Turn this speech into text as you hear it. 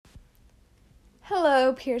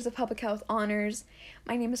Hello, peers of public health honors.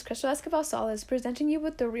 My name is Cristal Esquivel, presenting you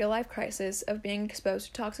with the real-life crisis of being exposed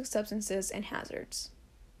to toxic substances and hazards.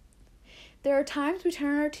 There are times we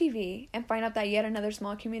turn on our TV and find out that yet another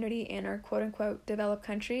small community in our quote-unquote developed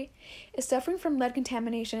country is suffering from lead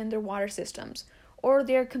contamination in their water systems, or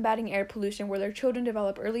they are combating air pollution where their children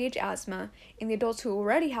develop early-age asthma, and the adults who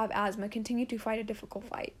already have asthma continue to fight a difficult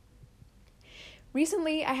fight.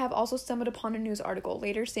 Recently, I have also stumbled upon a news article,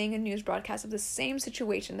 later seeing a news broadcast of the same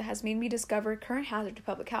situation that has made me discover a current hazard to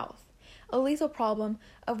public health, a lethal problem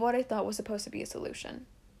of what I thought was supposed to be a solution.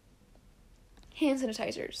 Hand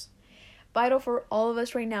sanitizers. Vital for all of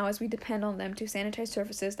us right now as we depend on them to sanitize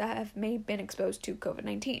surfaces that have been exposed to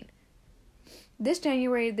COVID-19. This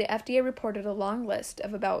January, the FDA reported a long list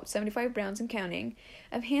of about 75 brands and counting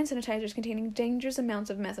of hand sanitizers containing dangerous amounts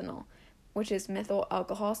of methanol, which is methyl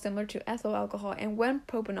alcohol similar to ethyl alcohol, and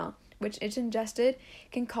 1-propanol, which if ingested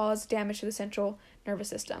can cause damage to the central nervous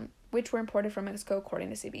system, which were imported from Mexico according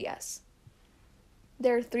to CBS.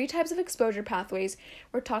 There are 3 types of exposure pathways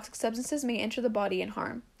where toxic substances may enter the body and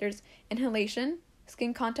harm. There's inhalation,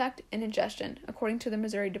 skin contact, and ingestion, according to the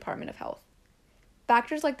Missouri Department of Health.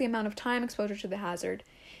 Factors like the amount of time exposure to the hazard,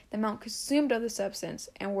 the amount consumed of the substance,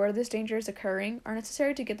 and where this danger is occurring are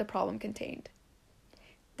necessary to get the problem contained.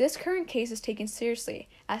 This current case is taken seriously,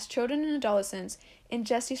 as children and adolescents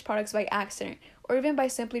ingest these products by accident or even by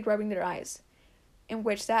simply rubbing their eyes, in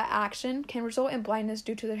which that action can result in blindness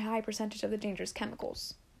due to the high percentage of the dangerous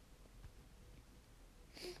chemicals.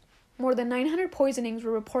 More than 900 poisonings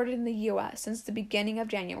were reported in the U.S. since the beginning of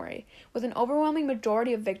January, with an overwhelming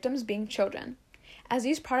majority of victims being children. As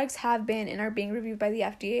these products have been and are being reviewed by the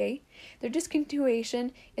FDA, their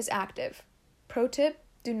discontinuation is active. Pro tip,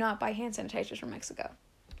 do not buy hand sanitizers from Mexico.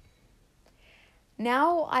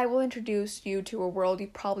 Now I will introduce you to a world you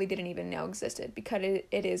probably didn't even know existed because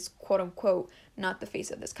it is quote-unquote not the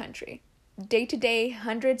face of this country. Day to day,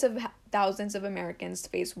 hundreds of thousands of Americans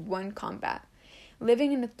face one combat,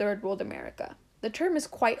 living in a third world America. The term is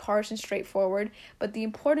quite harsh and straightforward, but the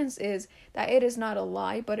importance is that it is not a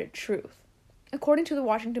lie but a truth. According to the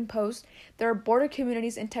Washington Post, there are border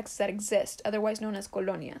communities in Texas that exist, otherwise known as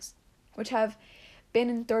colonias, which have been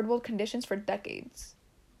in third world conditions for decades.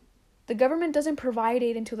 The government doesn't provide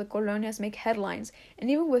aid until the colonias make headlines, and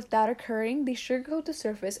even with that occurring, they sugarcoat the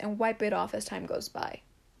surface and wipe it off as time goes by,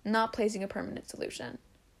 not placing a permanent solution.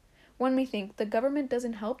 One may think the government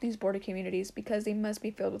doesn't help these border communities because they must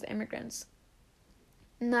be filled with immigrants.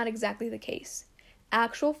 Not exactly the case.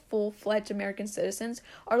 Actual full-fledged American citizens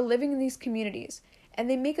are living in these communities, and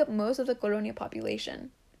they make up most of the colonia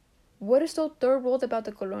population. What is so third world about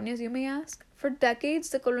the colonias, you may ask? For decades,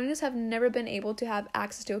 the colonias have never been able to have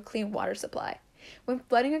access to a clean water supply. When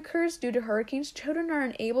flooding occurs due to hurricanes, children are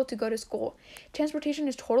unable to go to school. Transportation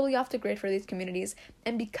is totally off the grid for these communities,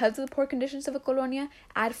 and because of the poor conditions of a colonia,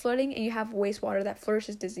 add flooding and you have wastewater that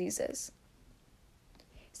flourishes diseases.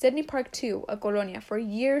 Sydney Park 2, a colonia, for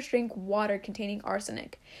years drank water containing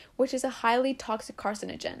arsenic, which is a highly toxic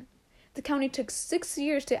carcinogen. The county took 6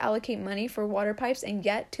 years to allocate money for water pipes, and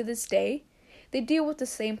yet, to this day, they deal with the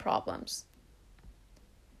same problems.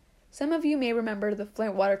 Some of you may remember the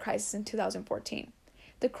Flint water crisis in 2014.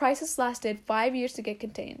 The crisis lasted 5 years to get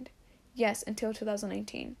contained. Yes, until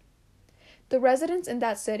 2019. The residents in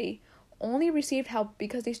that city only received help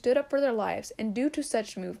because they stood up for their lives, and due to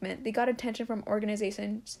such movement, they got attention from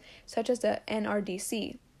organizations such as the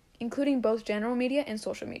NRDC, including both general media and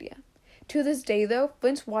social media. To this day, though,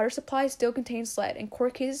 Flint's water supply still contains lead, and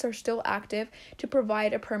court cases are still active to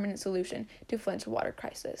provide a permanent solution to Flint's water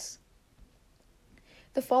crisis.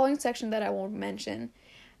 The following section that I will mention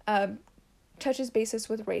touches bases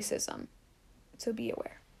with racism, so be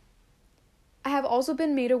aware. I have also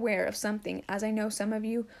been made aware of something, as I know some of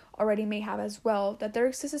you already may have as well, that there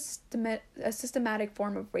exists a systematic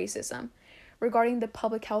form of racism regarding the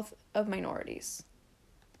public health of minorities.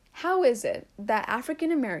 How is it that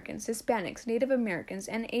African Americans, Hispanics, Native Americans,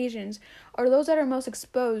 and Asians are those that are most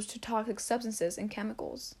exposed to toxic substances and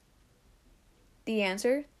chemicals? The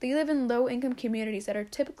answer: they live in low-income communities that are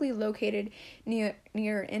typically located near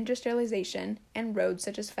industrialization and roads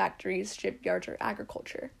such as factories, shipyards, or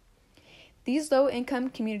agriculture. These low-income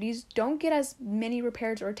communities don't get as many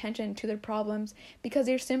repairs or attention to their problems because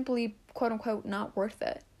they're simply, quote-unquote, not worth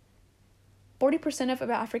it. 40% of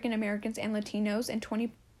African Americans and Latinos and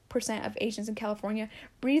 20% of Asians in California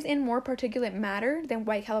breathe in more particulate matter than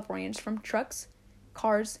white Californians from trucks,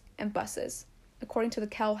 cars, and buses, according to the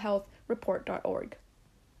calhealthreport.org.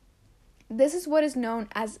 This is what is known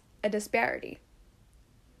as a disparity.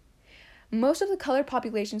 Most of the colored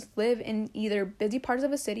populations live in either busy parts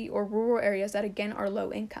of a city or rural areas that again are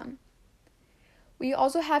low income. We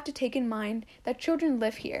also have to take in mind that children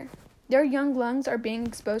live here. Their young lungs are being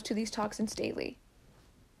exposed to these toxins daily.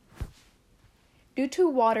 Due to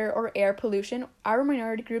water or air pollution, our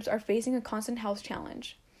minority groups are facing a constant health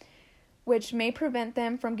challenge, which may prevent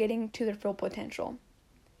them from getting to their full potential.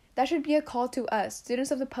 That should be a call to us,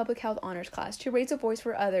 students of the Public Health Honors class, to raise a voice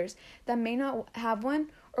for others that may not have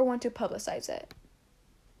one or want to publicize it.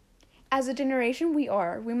 As a generation we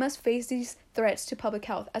must face these threats to public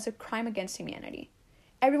health as a crime against humanity.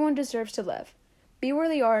 Everyone deserves to live. Be where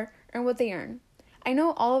they are, earn what they earn. I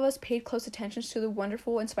know all of us paid close attention to the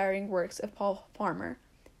wonderful, inspiring works of Paul Farmer,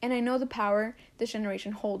 and I know the power this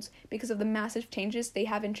generation holds because of the massive changes they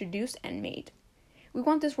have introduced and made. We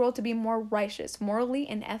want this world to be more righteous, morally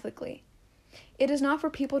and ethically. It is not for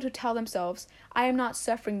people to tell themselves, I am not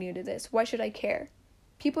suffering due to this, why should I care?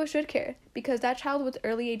 People should care, because that child with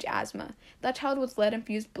early age asthma, that child with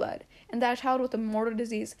lead-infused blood, and that child with a mortal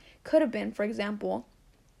disease could have been, for example,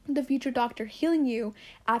 the future doctor healing you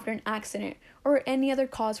after an accident or any other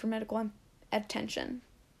cause for medical attention.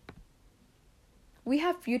 We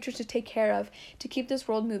have futures to take care of to keep this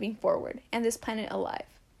world moving forward and this planet alive.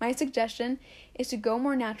 My suggestion is to go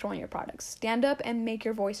more natural on your products. Stand up and make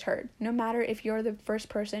your voice heard, no matter if you're the first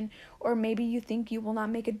person or maybe you think you will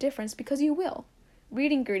not make a difference, because you will.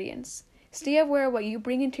 Read ingredients. Stay aware of what you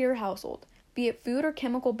bring into your household, be it food or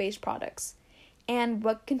chemical-based products, and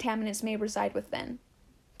what contaminants may reside within.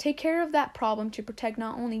 Take care of that problem to protect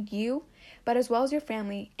not only you, but as well as your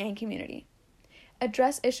family and community.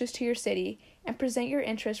 Address issues to your city and present your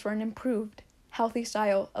interests for an improved, healthy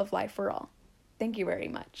style of life for all. Thank you very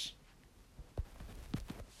much.